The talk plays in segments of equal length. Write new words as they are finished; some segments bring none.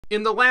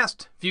In the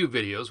last few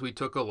videos, we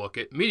took a look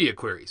at media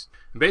queries.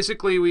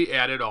 Basically, we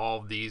added all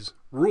of these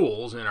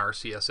rules in our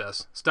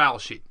CSS style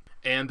sheet.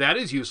 And that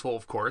is useful,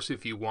 of course,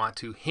 if you want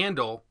to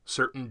handle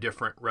certain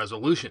different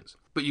resolutions.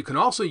 But you can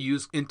also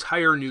use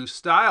entire new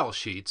style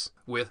sheets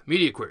with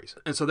media queries.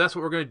 And so that's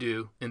what we're going to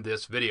do in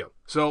this video.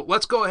 So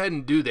let's go ahead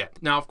and do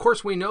that. Now, of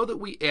course, we know that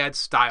we add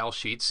style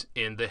sheets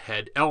in the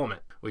head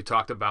element. We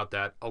talked about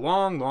that a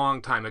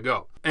long time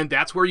ago. And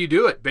that's where you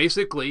do it.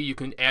 Basically, you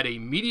can add a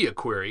media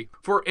query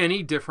for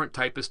any different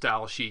type of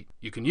style sheet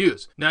you can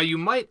use. Now, you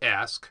might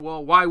ask,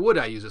 well, why would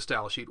I use a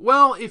style sheet?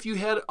 Well, if you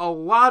had a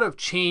lot of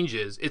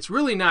changes, it's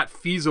really not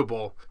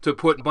feasible to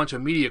put a bunch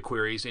of media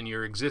queries in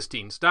your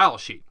existing style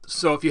sheet.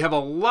 So if you have a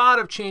lot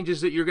of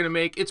changes that you're going to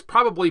make, it's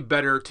probably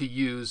better to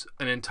use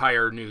an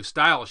entire new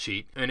style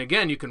sheet. And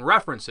again, you can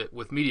reference it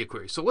with media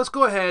queries. So let's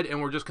go ahead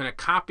and we're just going to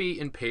copy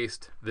and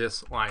paste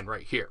this line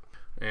right here.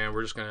 And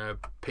we're just going to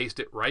paste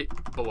it right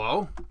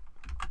below.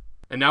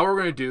 And now what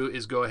we're going to do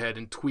is go ahead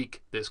and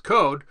tweak this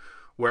code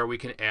where we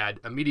can add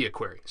a media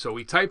query. So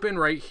we type in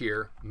right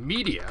here,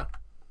 media,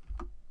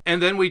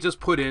 and then we just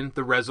put in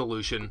the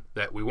resolution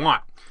that we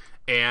want.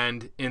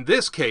 And in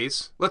this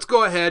case, let's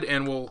go ahead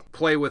and we'll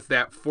play with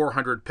that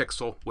 400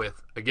 pixel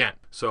width again.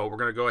 So we're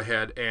going to go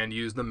ahead and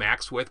use the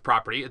max width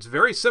property. It's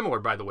very similar,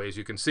 by the way, as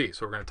you can see.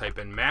 So we're going to type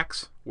in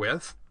max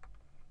width.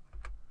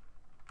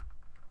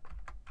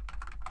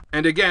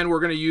 And again, we're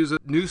going to use a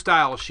new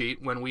style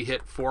sheet when we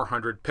hit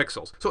 400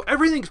 pixels. So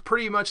everything's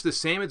pretty much the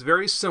same. It's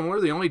very similar.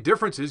 The only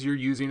difference is you're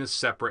using a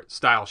separate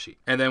style sheet.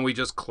 And then we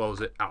just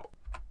close it out.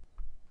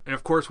 And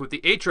of course, with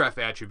the href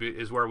attribute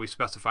is where we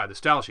specify the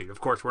style sheet. Of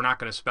course, we're not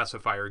going to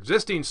specify our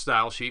existing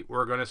style sheet.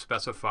 We're going to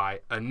specify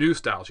a new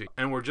style sheet.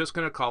 And we're just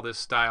going to call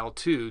this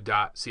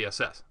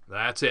style2.css.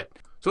 That's it.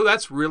 So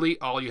that's really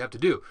all you have to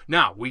do.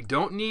 Now, we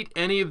don't need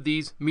any of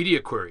these media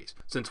queries.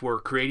 Since we're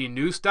creating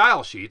new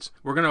style sheets,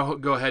 we're going to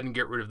go ahead and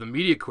get rid of the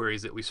media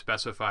queries that we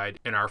specified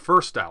in our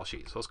first style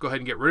sheet. So let's go ahead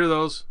and get rid of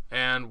those,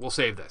 and we'll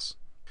save this.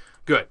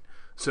 Good.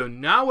 So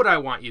now what I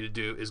want you to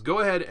do is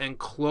go ahead and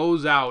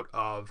close out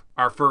of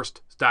our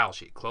first style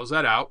sheet. Close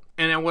that out.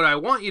 And then what I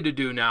want you to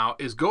do now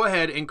is go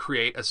ahead and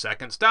create a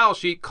second style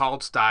sheet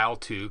called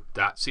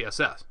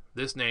style2.css.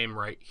 This name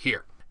right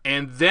here.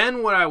 And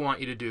then what I want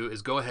you to do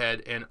is go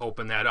ahead and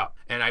open that up.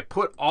 And I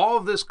put all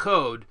of this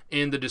code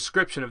in the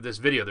description of this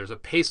video. There's a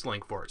paste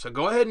link for it. So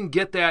go ahead and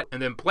get that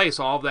and then place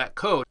all of that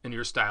code in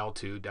your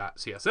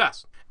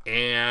style2.css.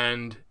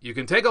 And you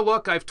can take a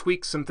look. I've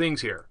tweaked some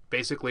things here.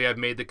 Basically, I've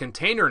made the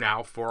container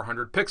now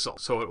 400 pixels.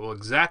 So it will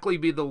exactly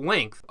be the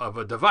length of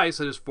a device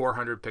that is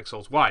 400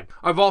 pixels wide.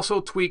 I've also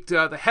tweaked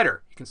the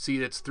header. You can see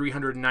that's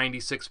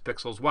 396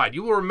 pixels wide.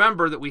 You will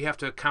remember that we have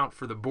to account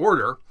for the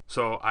border.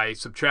 So I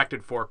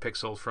subtracted 4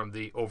 pixels from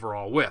the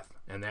overall width.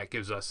 And that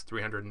gives us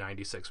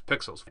 396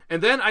 pixels.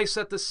 And then I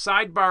set the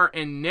sidebar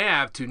and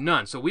nav to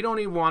none. So we don't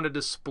even want to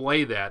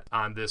display that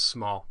on this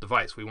small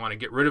device. We want to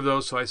get rid of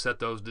those. So I set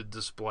those to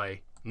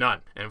display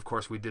none. And of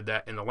course, we did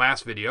that in the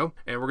last video.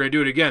 And we're going to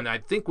do it again. I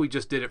think we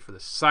just did it for the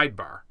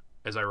sidebar,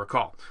 as I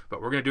recall.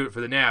 But we're going to do it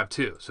for the nav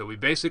too. So we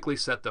basically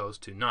set those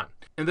to none.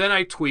 And then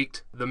I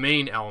tweaked the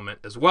main element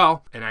as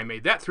well. And I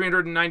made that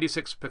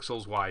 396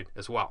 pixels wide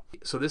as well.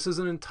 So this is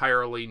an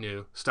entirely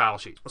new style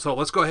sheet. So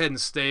let's go ahead and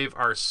save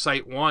our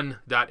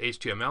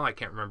site1.html. I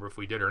can't remember if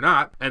we did or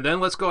not. And then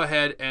let's go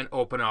ahead and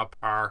open up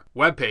our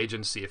web page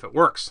and see if it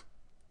works.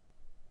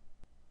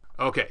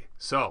 Okay,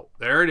 so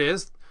there it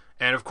is.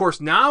 And of course,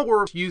 now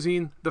we're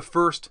using the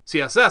first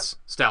CSS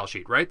style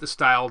sheet, right? The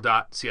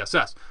style.css.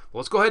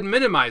 Well, let's go ahead and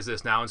minimize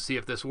this now and see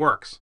if this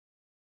works.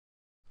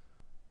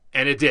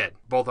 And it did.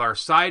 Both our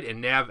side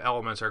and nav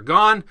elements are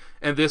gone,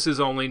 and this is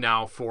only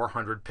now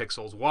 400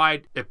 pixels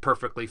wide. It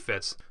perfectly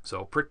fits,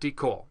 so pretty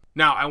cool.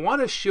 Now, I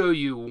want to show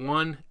you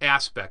one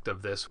aspect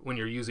of this when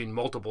you're using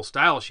multiple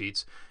style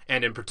sheets,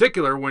 and in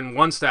particular, when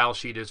one style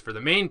sheet is for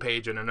the main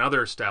page and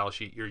another style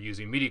sheet you're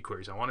using media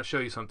queries. I want to show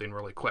you something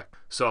really quick.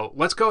 So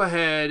let's go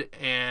ahead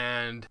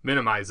and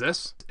minimize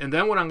this. And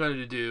then what I'm going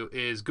to do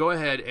is go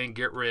ahead and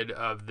get rid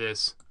of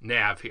this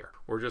nav here.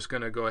 We're just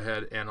going to go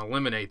ahead and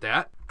eliminate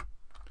that.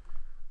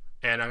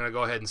 And I'm going to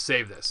go ahead and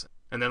save this.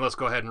 And then let's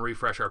go ahead and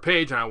refresh our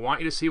page. And I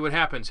want you to see what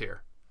happens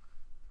here.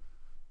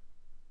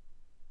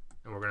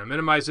 And we're going to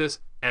minimize this.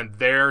 And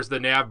there's the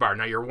nav bar.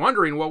 Now you're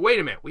wondering, well, wait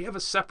a minute. We have a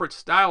separate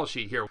style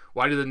sheet here.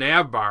 Why did the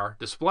nav bar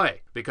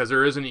display? Because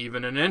there isn't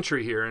even an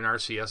entry here in our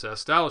CSS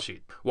style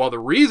sheet. Well, the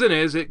reason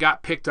is it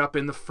got picked up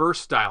in the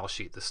first style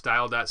sheet, the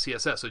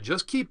style.css. So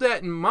just keep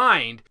that in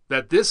mind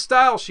that this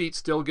style sheet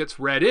still gets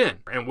read in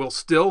and will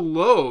still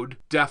load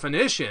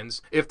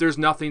definitions if there's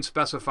nothing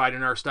specified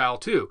in our style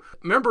 2.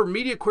 Remember,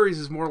 media queries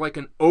is more like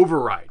an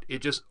override.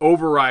 It just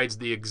overrides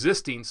the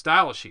existing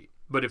style sheet.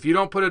 But if you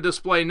don't put a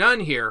display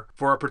none here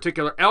for a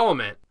particular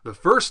element, the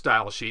first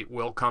style sheet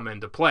will come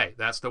into play.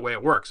 That's the way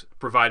it works,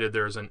 provided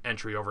there's an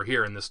entry over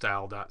here in the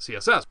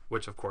style.css,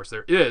 which of course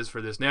there is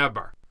for this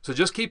navbar. So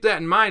just keep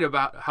that in mind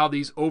about how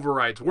these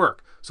overrides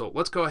work. So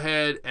let's go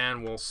ahead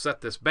and we'll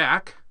set this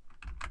back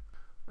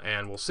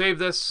and we'll save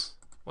this.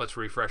 Let's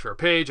refresh our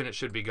page and it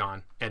should be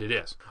gone, and it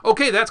is.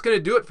 Okay, that's going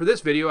to do it for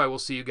this video. I will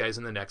see you guys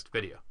in the next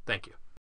video. Thank you.